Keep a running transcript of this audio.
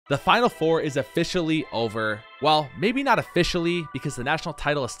The Final Four is officially over. Well, maybe not officially because the national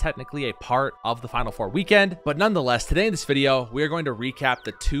title is technically a part of the Final Four weekend, but nonetheless, today in this video, we are going to recap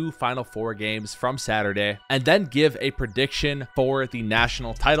the two Final Four games from Saturday and then give a prediction for the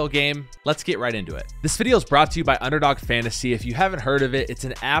national title game. Let's get right into it. This video is brought to you by Underdog Fantasy. If you haven't heard of it, it's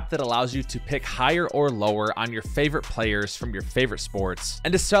an app that allows you to pick higher or lower on your favorite players from your favorite sports.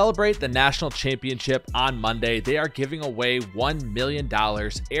 And to celebrate the national championship on Monday, they are giving away $1 million,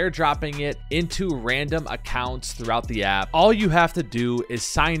 airdropping it into random accounts throughout the app. All you have to do is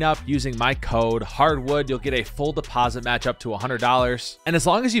sign up using my code Hardwood. You'll get a full deposit match up to $100. And as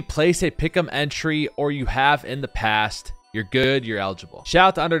long as you place a pick'em entry or you have in the past, you're good, you're eligible. Shout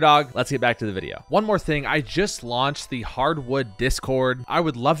out to Underdog. Let's get back to the video. One more thing, I just launched the Hardwood Discord. I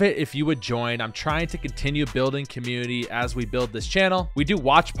would love it if you would join. I'm trying to continue building community as we build this channel. We do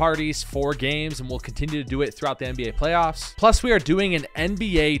watch parties for games and we'll continue to do it throughout the NBA playoffs. Plus, we are doing an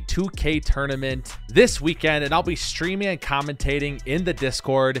NBA 2K tournament this weekend and I'll be streaming and commentating in the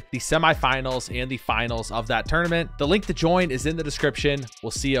Discord, the semifinals and the finals of that tournament. The link to join is in the description.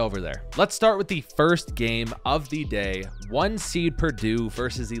 We'll see you over there. Let's start with the first game of the day. 1 seed Purdue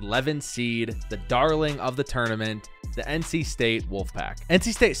versus 11 seed, the darling of the tournament, the NC State Wolfpack.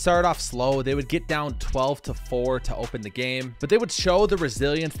 NC State started off slow. They would get down 12-4 to open the game, but they would show the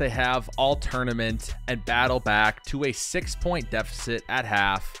resilience they have all tournament and battle back to a 6-point deficit at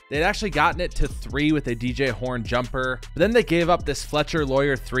half. They'd actually gotten it to 3 with a DJ Horn jumper, but then they gave up this Fletcher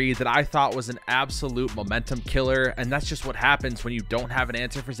Lawyer 3 that I thought was an absolute momentum killer, and that's just what happens when you don't have an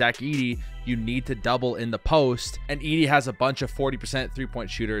answer for Zach Edey. You need to double in the post, and Edey has a bunch of 40% three-point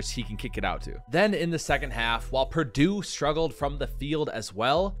shooters he can kick it out to. Then in the second half, while Purdue struggled from the field as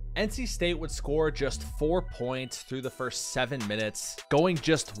well, NC State would score just 4 points through the first 7 minutes, going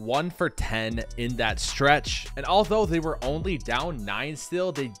just 1 for 10 in that stretch. And although they were only down 9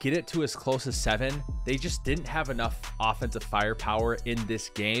 still, they'd get it to as close as 7. They just didn't have enough offensive firepower in this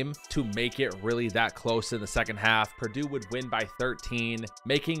game to make it really that close in the second half. Purdue would win by 13,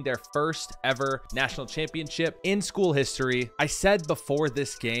 making their first ever national championship in school history. I said before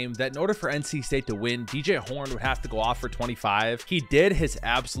this game that in order for NC State to win, DJ Horn would have to go off for 25. He did his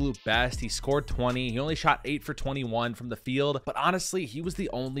absolute best. He scored 20. He only shot 8 for 21 from the field, but honestly, he was the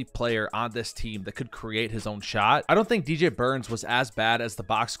only player on this team that could create his own shot. I don't think DJ Burns was as bad as the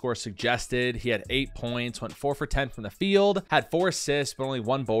box score suggested. He had 8 points, went 4 for 10 from the field, had 4 assists, but only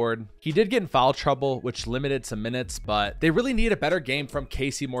 1 board. He did get in foul trouble, which limited some minutes, but they really need a better game from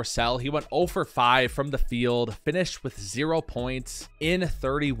Casey Morsell. He went 0 for 5 from the field, finished with 0 points in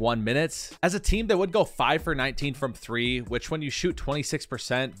 31 minutes. As a team that would go 5 for 19 from 3, which when you shoot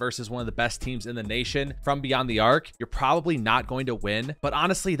 26% versus one of the best teams in the nation from beyond the arc, you're probably not going to win. But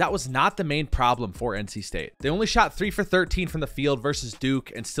honestly, that was not the main problem for NC State. They only shot 3 for 13 from the field versus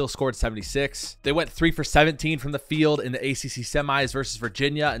Duke and still scored 76. They went 3 for 17 from the field in the ACC semis versus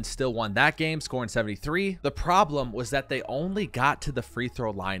Virginia and still won that game, scoring 73. The problem was that they only got to the free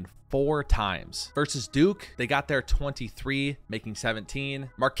throw line 4 times. Versus Duke, they got there 23, making 17.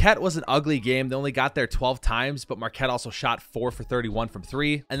 Marquette was an ugly game. They only got there 12 times, but Marquette also shot 4 for 31 from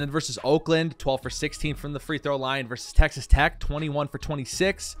 3. And then versus Oakland, 12 for 16 from the free throw line. Versus Texas Tech, 21 for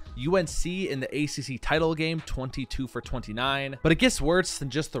 26. UNC in the ACC title game, 22 for 29. But it gets worse than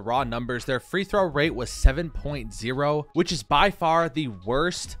just the raw numbers. Their free throw rate was 7.0, which is by far the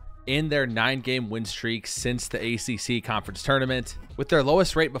worst in their 9-game win streak since the ACC conference tournament, with their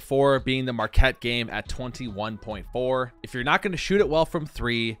lowest rate before being the Marquette game at 21.4. If you're not going to shoot it well from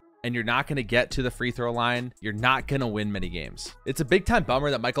 3, and you're not going to get to the free throw line, you're not going to win many games. It's a big time bummer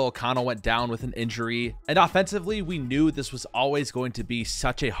that Michael O'Connell went down with an injury. And offensively, we knew this was always going to be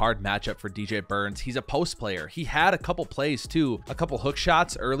such a hard matchup for DJ Burns. He's a post player. He had a couple plays too, a couple hook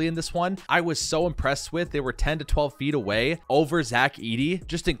shots early in this one I was so impressed with. They were 10 to 12 feet away over Zach Edey.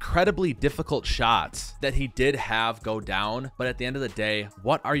 Just incredibly difficult shots that he did have go down. But at the end of the day,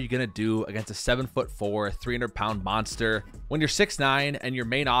 what are you going to do against a 7'4", 300-pound monster when you're 6'9" and your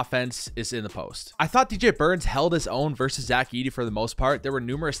main offense is in the post? I thought DJ Burns held his own versus Zach Edey for the most part. There were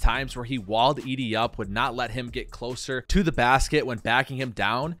numerous times where he walled Edey up, would not let him get closer to the basket when backing him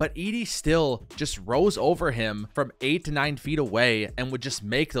down, but Edey still just rose over him from 8 to 9 feet away and would just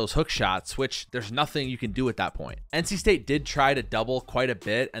make those hook shots, which there's nothing you can do at that point. NC State did try to double quite a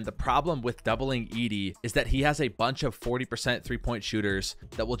bit, and the problem with doubling Edey is that he has a bunch of 40% three-point shooters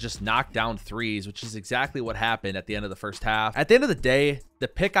that will just knock down threes, which is exactly what happened at the end of the first half. At the end of the day, The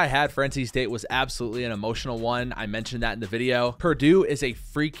pick I had for NC State was absolutely an emotional one. I mentioned that in the video. Purdue is a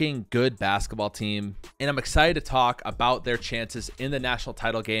freaking good basketball team, and I'm excited to talk about their chances in the national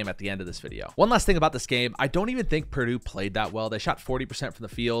title game at the end of this video. One last thing about this game, I don't even think Purdue played that well. They shot 40% from the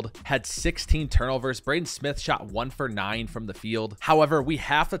field, had 16 turnovers. Braden Smith shot 1 for 9 from the field. However, we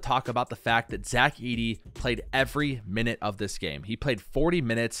have to talk about the fact that Zach Edey played every minute of this game. He played 40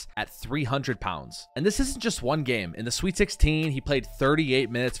 minutes at 300 pounds. And this isn't just one game. In the Sweet 16, he played 38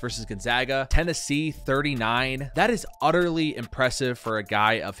 minutes versus Gonzaga, Tennessee 39. That is utterly impressive for a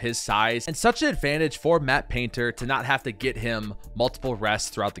guy of his size, and such an advantage for Matt Painter to not have to get him multiple rests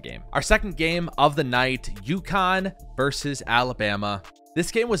throughout the game. Our second game of the night, UConn versus Alabama.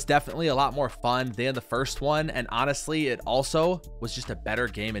 This game was definitely a lot more fun than the first one, and honestly, it also was just a better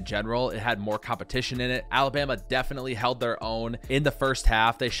game in general. It had more competition in it. Alabama definitely held their own in the first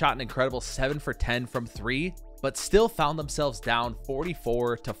half. They shot an incredible 7 for 10 from 3, but still found themselves down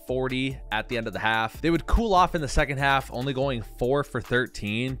 44-40 at the end of the half. They would cool off in the second half, only going 4 for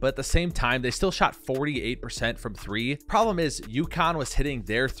 13, but at the same time, they still shot 48% from 3. Problem is, UConn was hitting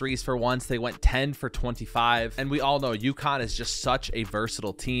their threes for once. They went 10 for 25, and we all know UConn is just such a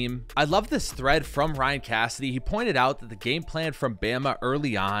versatile team. I love this thread from Ryan Cassidy. He pointed out that the game plan from Bama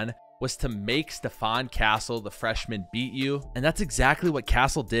early on was to make Stephon Castle, the freshman, beat you. And that's exactly what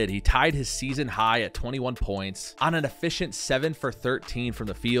Castle did. He tied his season high at 21 points on an efficient 7 for 13 from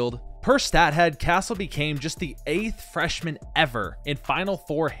the field. Per StatHead, Castle became just the 8th freshman ever in Final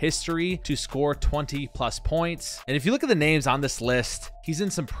Four history to score 20+ points. And if you look at the names on this list, he's in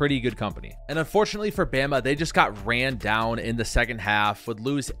some pretty good company. And unfortunately for Bama, they just got ran down in the second half, would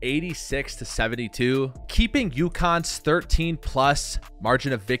lose 86-72, keeping UConn's 13+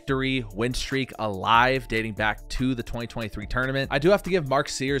 margin of victory win streak alive dating back to the 2023 tournament. I do have to give Mark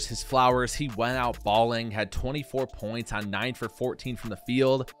Sears his flowers. He went out balling, had 24 points on 9 for 14 from the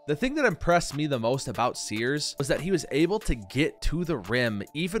field. The thing that impressed me the most about Sears was that he was able to get to the rim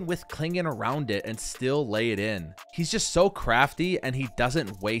even with Clingan around it and still lay it in. He's just so crafty, and he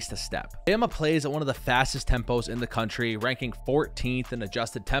doesn't waste a step. Bama plays at one of the fastest tempos in the country, ranking 14th in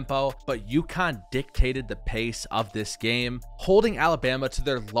adjusted tempo, but UConn dictated the pace of this game, holding Alabama to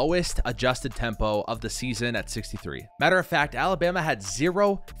their lowest adjusted tempo of the season at 63. Matter of fact, Alabama had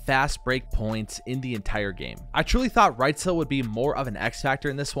 0 fast break points in the entire game. I truly thought Wrightsell would be more of an X factor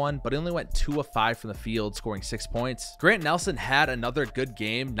in this one, but he only went 2 of 5 from the field, scoring 6 points. Grant Nelson had another good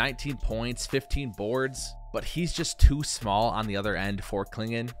game, 19 points, 15 boards, but he's just too small on the other end for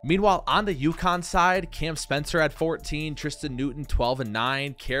Clingan. Meanwhile, on the UConn side, Cam Spencer had 14, Tristan Newton 12 and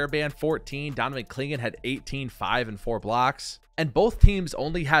 9, Caravan 14, Donovan Clingan had 18, 5 and 4 blocks. And both teams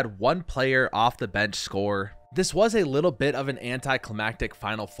only had one player off the bench score. This was a little bit of an anticlimactic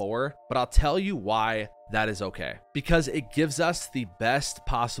Final Four, but I'll tell you why that is okay. Because it gives us the best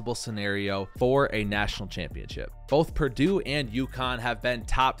possible scenario for a national championship. Both Purdue and UConn have been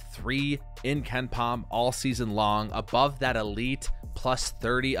top 3 in KenPom all season long, above that elite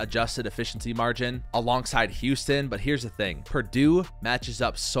 +30 adjusted efficiency margin alongside Houston. But here's the thing, Purdue matches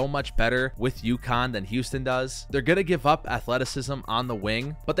up so much better with UConn than Houston does. They're gonna give up athleticism on the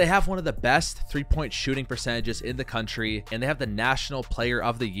wing, but they have one of the best 3-point shooting percentages in the country, and they have the National Player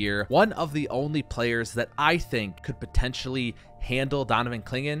of the Year, one of the only players that I think could potentially handle Donovan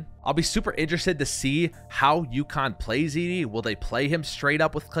Clingan. I'll be super interested to see how UConn plays Edey. Will they play him straight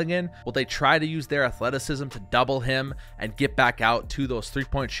up with Clingan? Will they try to use their athleticism to double him and get back out to those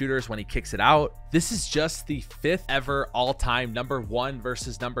 3-point shooters when he kicks it out? This is just the 5th ever all-time #1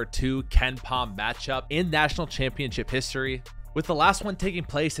 versus #2 KenPom matchup in national championship history, with the last one taking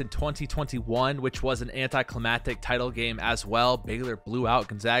place in 2021, which was an anticlimactic title game as well. Baylor blew out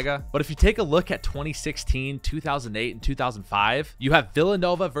Gonzaga. But if you take a look at 2016, 2008, and 2005, you have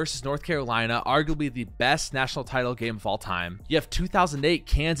Villanova versus North Carolina, arguably the best national title game of all time. You have 2008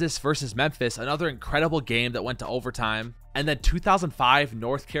 Kansas versus Memphis, another incredible game that went to overtime. And then 2005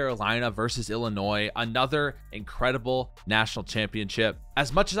 North Carolina versus Illinois, another incredible national championship.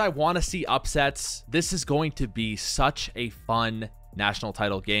 As much as I want to see upsets, this is going to be such a fun national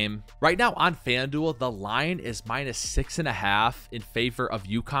title game. Right now on FanDuel, the line is -6.5 in favor of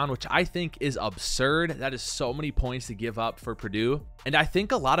UConn, which I think is absurd. That is so many points to give up for Purdue. And I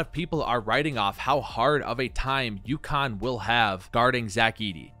think a lot of people are writing off how hard of a time UConn will have guarding Zach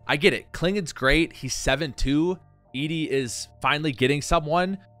Edey. I get it. Clingan's great. He's 7'2". Edey is finally getting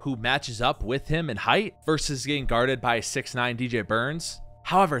someone who matches up with him in height versus getting guarded by 6'9" DJ Burns.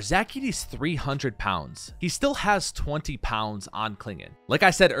 However, Zach Edey's 300 pounds. He still has 20 pounds on Clingan. Like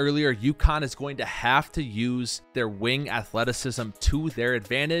I said earlier, UConn is going to have to use their wing athleticism to their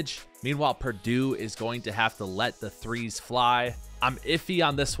advantage. Meanwhile, Purdue is going to have to let the threes fly. I'm iffy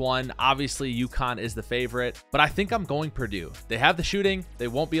on this one. Obviously, UConn is the favorite, but I think I'm going Purdue. They have the shooting. They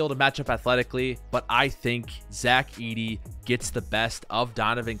won't be able to match up athletically, but I think Zach Edey gets the best of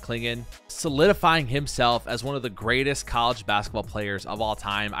Donovan Clingan, solidifying himself as one of the greatest college basketball players of all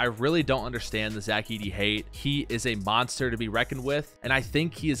time. I really don't understand the Zach Edey hate. He is a monster to be reckoned with, and I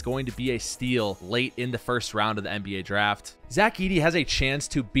think he is going to be a steal late in the first round of the NBA draft. Zach Edey has a chance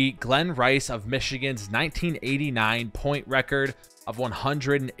to beat Glenn Rice of Michigan's 1989 point record of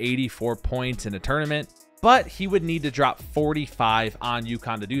 184 points in a tournament, but he would need to drop 45 on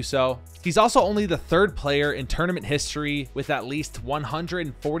UConn to do so. He's also only the third player in tournament history with at least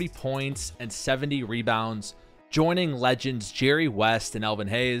 140 points and 70 rebounds, joining legends Jerry West and Elvin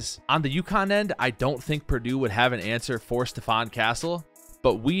Hayes. On the UConn end, I don't think Purdue would have an answer for Stephon Castle,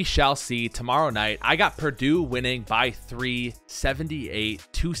 but we shall see tomorrow night. I got Purdue winning by 3,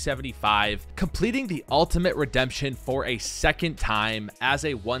 78-275, completing the ultimate redemption for a second time as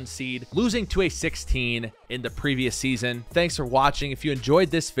a 1 seed, losing to a 16 in the previous season. Thanks for watching. If you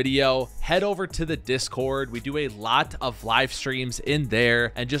enjoyed this video, head over to the Discord. We do a lot of live streams in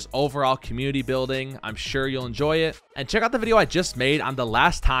there and just overall community building. I'm sure you'll enjoy it. And check out the video I just made on the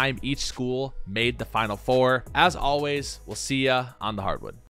last time each school made the Final Four. As always, we'll see ya on the hardwood.